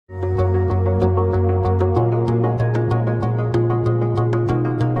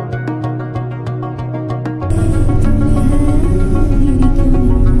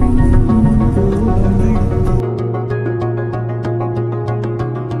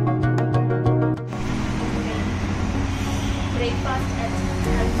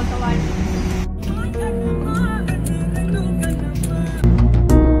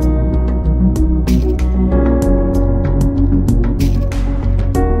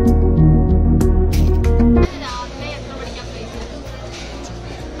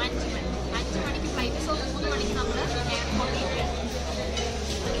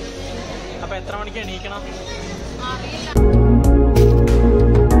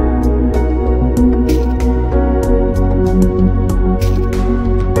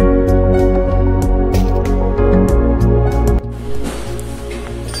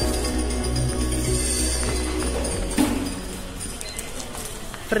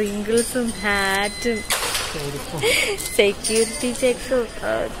സ്പ്രിങ്കിൾസും ഹാറ്റും security ചെക്കും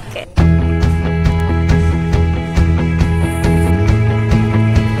ഒക്കെ.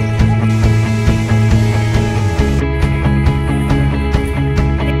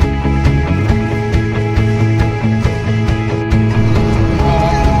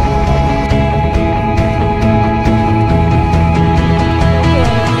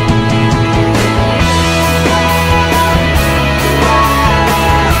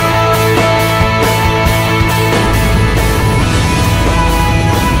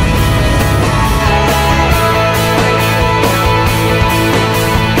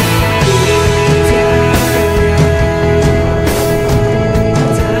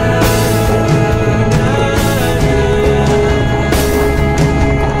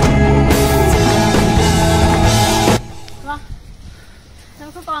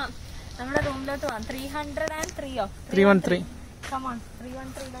 നമ്മുടെ റൂമിലോട്ട് പോവാം. 313 കമോൺ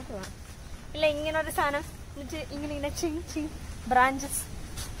 313 പോവാം. ഇല്ല ഇങ്ങനെ ഒരു സാധനം ഇങ്ങനെ ചിങ് ബ്രാഞ്ചസ്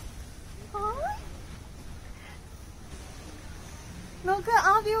നോക്ക്.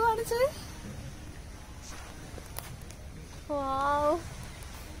 ആ വ്യൂ കാണിച്ചത്. വാവ്.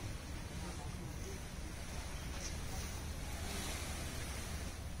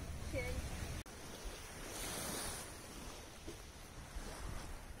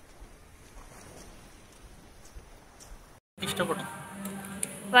 ഇഷ്ടപ്പെട്ടു.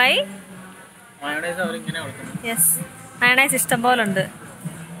 വൈ? മയോണൈസ് യെസ്, മയോണൈസ് ഇഷ്ടം പോലെ ഉണ്ട്.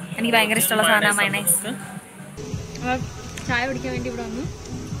 എനിക്ക് ഭയങ്കര ഇഷ്ടമുള്ള സാധനമാണ് മയോണൈസ്. ചായ കുടിക്കാൻ വേണ്ടി ഇവിടെ വന്നു.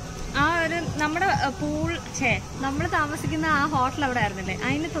 ആ ഒരു നമ്മുടെ നമ്മൾ താമസിക്കുന്ന ആ ഹോട്ടൽ അവിടെ ആയിരുന്നില്ലേ,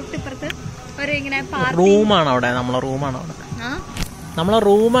 അതിന് തൊട്ടിപ്പുറത്ത് ഒരു ഇങ്ങനെ റൂമാണ് അവിടെ. നമ്മളെ റൂമാണ്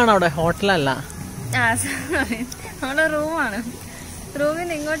അവിടെ, ഹോട്ടലല്ല. നമ്മളെ റൂമാണ്. റൂമിൽ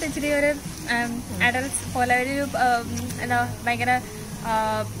നിന്ന് ഇങ്ങോട്ട് ഇച്ചിരി ഒരു അഡൽട്സ് പോലെ ഒരു എന്താ ഭയങ്കര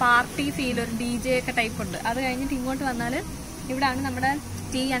പാർട്ടി ഫീൽ, ഒരു DJ ഒക്കെ ടൈപ്പ് ഉണ്ട്. അത് കഴിഞ്ഞിട്ട് ഇങ്ങോട്ട് വന്നാൽ ഇവിടാണ് നമ്മുടെ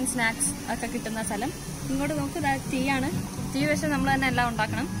ടീ ആൻഡ് സ്നാക്സ് ഒക്കെ കിട്ടുന്ന സ്ഥലം. ഇങ്ങോട്ട് നോക്ക്, ടീ ആണ്. ടീ പക്ഷേ നമ്മൾ തന്നെ എല്ലാം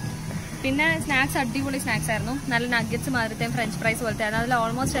ഉണ്ടാക്കണം. പിന്നെ സ്നാക്സ് അടിപൊളി സ്നാക്സ് ആയിരുന്നു. നല്ല നഗറ്റ്സ് മാതിരത്തെയും ഫ്രഞ്ച് ഫ്രൈസ് പോലത്തെ ആയിരുന്നു. അതിൽ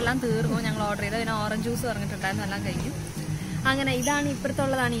ഓൾമോസ്റ്റ് എല്ലാം തീർന്നു. ഞങ്ങൾ ഓർഡർ ചെയ്ത് പിന്നെ ഓറഞ്ച് ജ്യൂസ് പറഞ്ഞിട്ടുണ്ടായിരുന്നു, എല്ലാം കഴിഞ്ഞു. അങ്ങനെ ഇതാണ്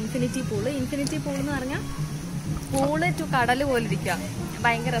ഇപ്പുറത്തുള്ളതാണ് ഇൻഫിനിറ്റി പൂള്. ഇൻഫിനിറ്റി പൂൾ എന്ന് പറഞ്ഞാൽ പൂള് ടു കടല് പോലെ ഇരിക്കുക.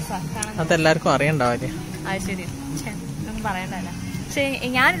 ഭയങ്കര രസമാണ് കാണാൻ. അതെല്ലാവർക്കും അറിയണ്ടാവില്ലേ? അത് ശരി, ഒന്നും പറയണ്ടല്ല. പക്ഷെ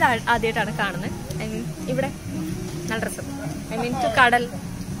ഞാനിത് ആദ്യമായിട്ടാണ് കാണുന്നത്. ഐ മീൻ ഇവിടെ നല്ല രസം. ഐ മീൻ ടു കടൽ.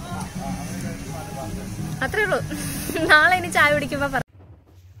 അത്രേ ഉള്ളൂ. നാളെ ഇനി ചായ കുടിക്കുമ്പോ പറ.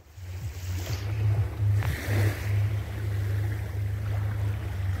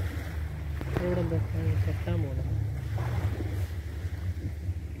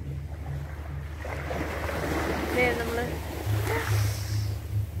 നമ്മള്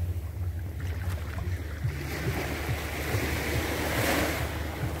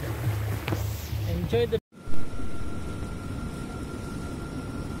enjoy the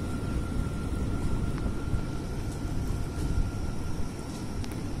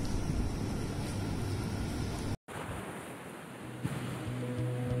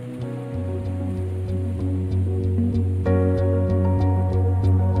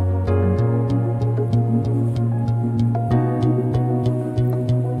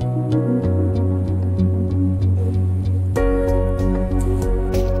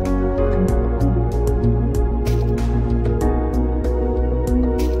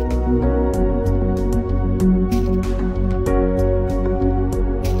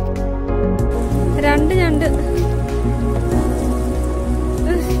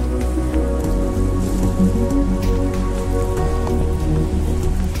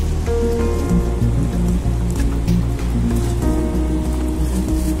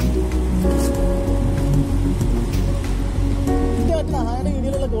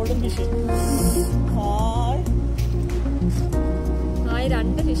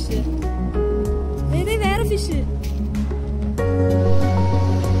രണ്ട് ഫിഷ്. വേറെ ഫിഷ്.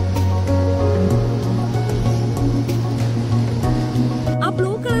 ആ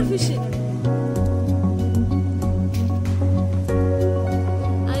ബ്ലൂ കളർ ഫിഷ്.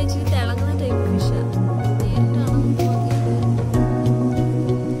 ആ ഇച്ചിരി തിളങ്ങുന്ന type fish.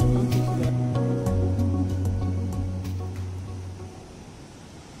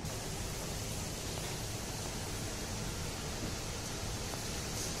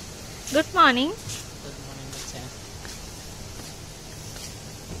 Good morning. Good morning, Bacha.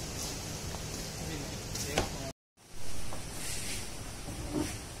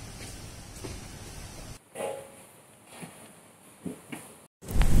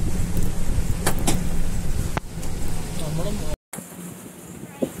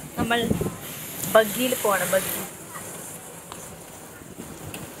 നമ്മൾ ബഗ്ഗിയിൽ പോവാണ്. ബഗ്ഗി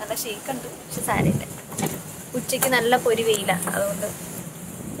നല്ല ഷേക്കുണ്ട്, പക്ഷെ സാരമില്ല. ഉച്ചയ്ക്ക് നല്ല പൊരി വെയില, അതുകൊണ്ട്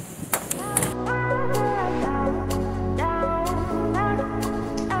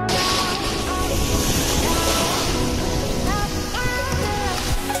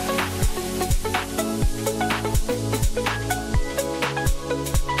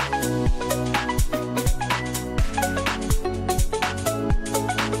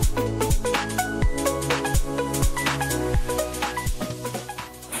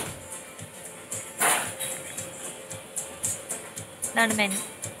ഇതാണ് മെൻ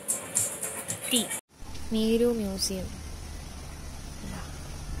ടീ. മീരു മ്യൂസിയം.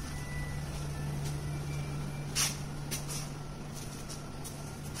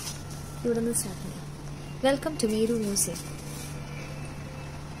 ഇവിടെ നിന്ന് സ്റ്റാർട്ട് ചെയ്യാം. Welcome to മീരു museum.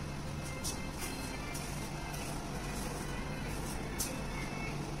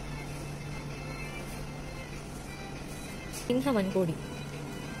 സിംഹവൻകോടി.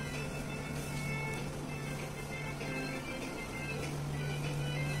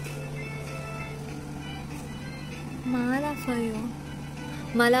 മാലാഫായോ?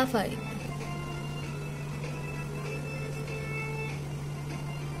 മലാഫായി.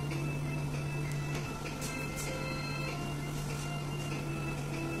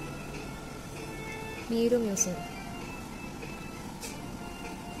 മീരു മ്യൂസിയം.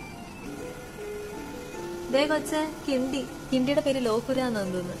 ദേ കൊച്ചേ, കിണ്ടി. കിണ്ടിയുടെ പേര് ലോക്കുരാന്ന്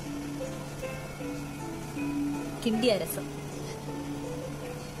തോന്നുന്നു. കിണ്ടി അരസം.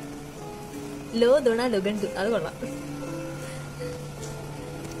 ലോ ദുണ ലുഗണ്ടു, അത് കൊള്ളാം.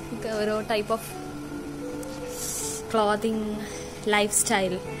 ഓരോ type of clothing, life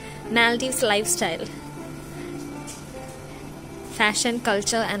style, Maldives life style, fashion,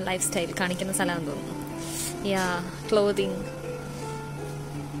 culture and life style കാണിക്കുന്ന സ്ഥലമാണെന്ന് തോന്നുന്നു. യാ, ക്ലോത്തിങ്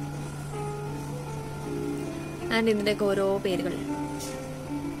ആൻഡ് ഇതിൻ്റെയൊക്കെ ഓരോ പേരുകൾ.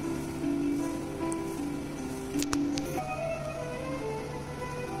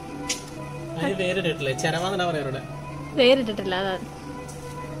 പേരിട്ടിട്ടില്ല, അതാ.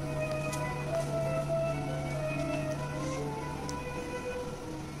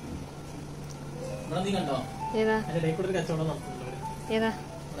 ഏതാ ഏതാ?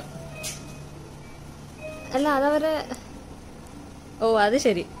 അല്ല, അതവര്. ഓ, അത്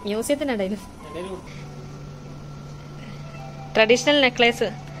ശരി, മ്യൂസിയത്തിനിടയിൽ. Traditional necklace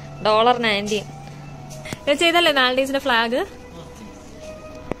 $19. ചെയ്തല്ലേ മാൽഡീവ്സിന്റെ ഫ്ലാഗ്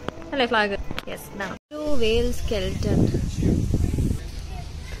അല്ലേ? ഫ്ലാഗ്. യെസ്. ഒരു വെയിൽ സ്കെൽറ്റൺ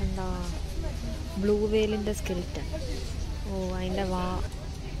കണ്ടോ? Blue വെയിലിന്റെ skeleton. ഓ, അതിന്റെ വാ.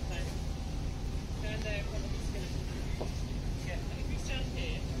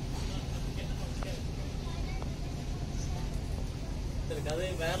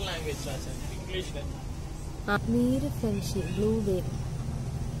 Mir ഫെൻഷി blue whale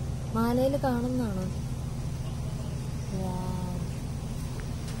മാലയിൽ കാണുന്നതാണോ?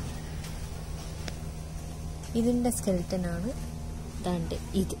 ഇതിന്റെ സ്കെൽറ്റൻ ആണ്. ദാണ്ട്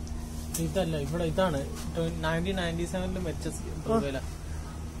ഇത്. ഇതല്ല, ഇവിടെ ഇതാണ് 1997 വെച്ച.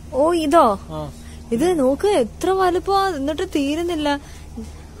 ഓ, ഇതോ? ഇത് നോക്ക്, എത്ര വലുപ്പ, എന്നിട്ട് തീരുന്നില്ല.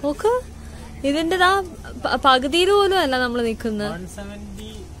 നോക്ക്, ഇതിന്റെ പകുതിയിൽ പോലും അല്ല നമ്മള് നിക്കുന്നത്.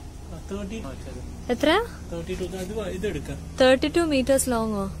 എത്ര? 32 meters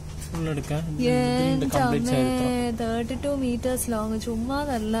ലോങ്ങോ? 32 meters long.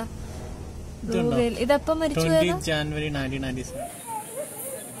 ചുമ്മാതല്ല. ഇതെപ്പം മരിച്ചു? ജാനുവരി 1997.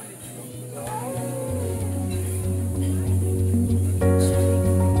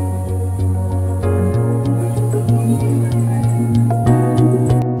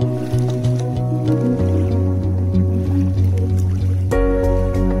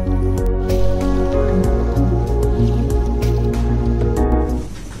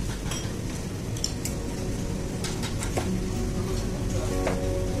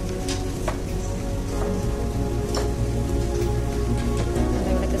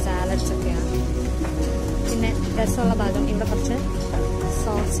 രസമുള്ള ഭാഗം ഇവിടെ കുറച്ച്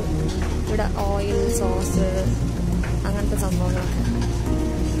സോസ്, ഇവിടെ ഓയിൽ സോസ്, അങ്ങനത്തെ സംഭവങ്ങളൊക്കെ.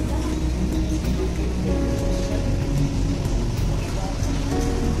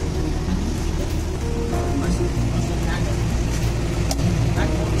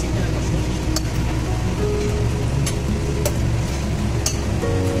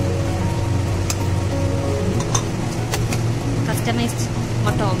 കസ്റ്റമൈസ്ഡ്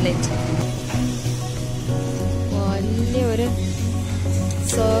മുട്ട ഓംലെറ്റ്. വലിയൊരു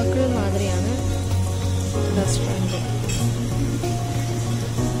സർക്കിൾ മാതിരിയാണ് റെസ്റ്റോറൻറ്റ്.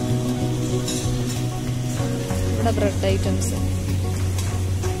 ഇവിടെ ബ്രെഡ് ഐറ്റംസ്.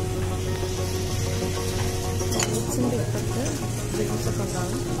 ഇപ്പുറത്ത് ഡ്രിങ്ക്സൊക്കെ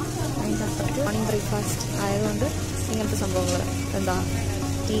ഉണ്ടാകും. അതിൻ്റെ അപ്പുറത്ത് മോർണിംഗ് ബ്രേക്ക്ഫാസ്റ്റ് ആയതുകൊണ്ട് ഇങ്ങനത്തെ സംഭവങ്ങൾ എന്താ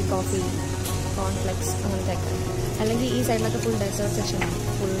ടീ, കോഫി, കോൺഫ്ലെക്സ് അങ്ങനത്തെയൊക്കെ. അല്ലെങ്കിൽ ഈ സൈഡിലൊക്കെ ഫുൾ ഡെസേർട്ട് സെക്ഷനാണ്.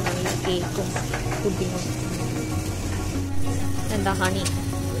 ഫുൾ നല്ല കേക്കും പുഡിങ്ങും എന്താ honey,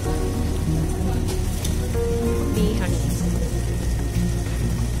 B honey,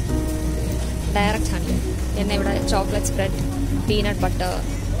 direct honey. പിന്നെ ഇവിടെ chocolate spread, peanut butter,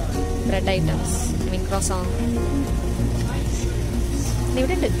 bread items, ക്രോസോൺ.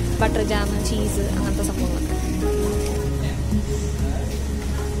 ഇവിടെ ഉണ്ട് ബട്ടർ ജാം, ചീസ് അങ്ങനത്തെ സംഭവങ്ങളൊക്കെ.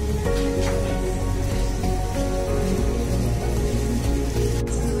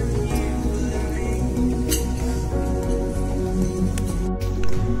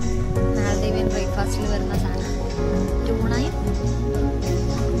 മാൽഡീവിയൻ ബ്രേക്ക്ഫാസ്റ്റിൽ വരുന്ന സാധനം ട്യൂണയും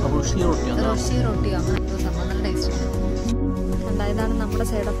റോഷി റൊട്ടിയോ അങ്ങനെ സംഭവം. നല്ല ടേസ്റ്റ് ഉണ്ട്. ഇതാണ് നമ്മുടെ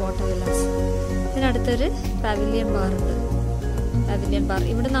side of water villas. ഇതിനടുത്തൊരു പാവിലിയൻ bar ഉണ്ട്. പാവിലിയൻ ബാർ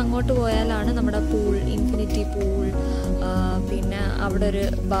ഇവിടുന്ന് അങ്ങോട്ട് പോയാലാണ് നമ്മുടെ പൂൾ, ഇൻഫിനിറ്റി പൂൾ. പിന്നെ അവിടെ ഒരു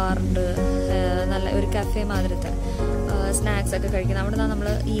ബാറുണ്ട്, നല്ല ഒരു കഫേ മാതിരത്തെ. സ്നാക്സ് ഒക്കെ കഴിക്കുന്നത് അവിടെ നിന്നാണ് നമ്മൾ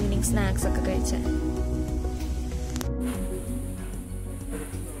ഈവനിങ് സ്നാക്സ് ഒക്കെ കഴിച്ചത്.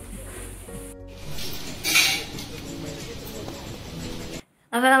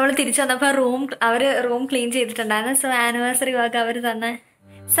 അപ്പോൾ നമ്മൾ തിരിച്ചു വന്നപ്പോൾ റൂം ക്ലീൻ ചെയ്തിട്ടുണ്ടായിരുന്നു. സോ ആനിവേഴ്സറി വക അവർ തന്ന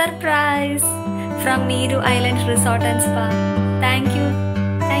surprise from മീരു island resort and spa. Thank you.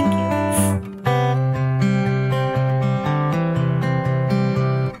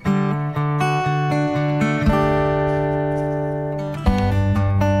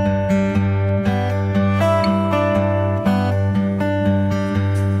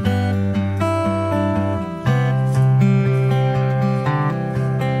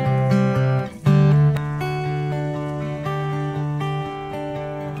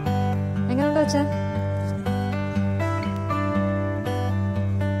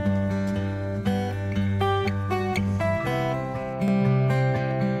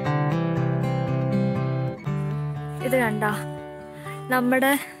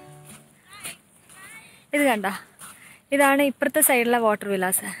 ഇത് കണ്ട ഇതാണ് ഇപ്പുറത്തെ സൈഡിലെ വാട്ടർ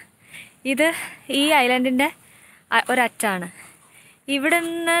വില്ലാസ്. ഇത് ഈ ഐലൻഡിൻ്റെ ഒരറ്റാണ്. ഇവിടെ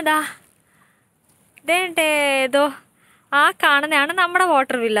നിന്ന് ഏതോ ആ കാണുന്നതാണ് നമ്മുടെ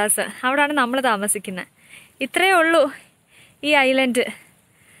വാട്ടർ വില്ലാസ്. അവിടെയാണ് നമ്മൾ താമസിക്കുന്നത്. ഇത്രയേ ഉള്ളൂ ഈ ഐലൻഡ്.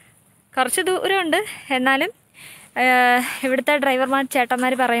 കുറച്ച് ദൂരമുണ്ട്. എന്നാലും ഇവിടുത്തെ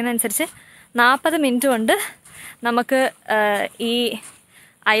ചേട്ടന്മാർ പറയുന്നതനുസരിച്ച് 40 മിനിറ്റ് കൊണ്ട് നമുക്ക് ഈ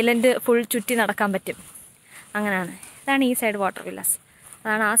ഐലൻഡ് ഫുൾ ചുറ്റി നടക്കാൻ പറ്റും. അങ്ങനെയാണ്. ഇതാണ് ഈ സൈഡ് വാട്ടർ വില്ലാസ്,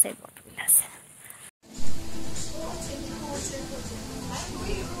 അതാണ് ആ സൈഡ് വാട്ടർ വില്ലാസ്.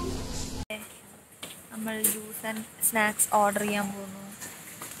 നമ്മൾ ജ്യൂസ് ആൻഡ് സ്നാക്സ് ഓർഡർ ചെയ്യാൻ പോകുന്നു.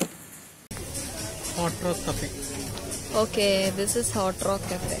 Okay, this is hot rock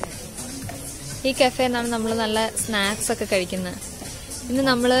cafe. ഈ കഫേ എന്നാണ് നമ്മൾ നല്ല സ്നാക്സ് ഒക്കെ കഴിക്കുന്നത്. ഇന്ന്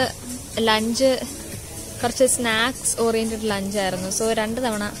നമ്മൾ ലഞ്ച് കുറച്ച് സ്നാക്സ് ഓറിയൻറ്റഡ് ലഞ്ചായിരുന്നു. സോ 2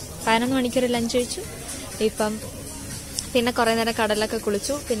 തവണ 11 മണിക്കൊരു ലഞ്ച് കഴിച്ചു. ഇപ്പം പിന്നെ കുറേ നേരം കടലിലൊക്കെ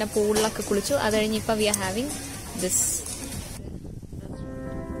കുളിച്ചു, പിന്നെ പൂളിലൊക്കെ കുളിച്ചു. അത് കഴിഞ്ഞ് ഇപ്പം വി ആർ ഹാവിങ് ദിസ്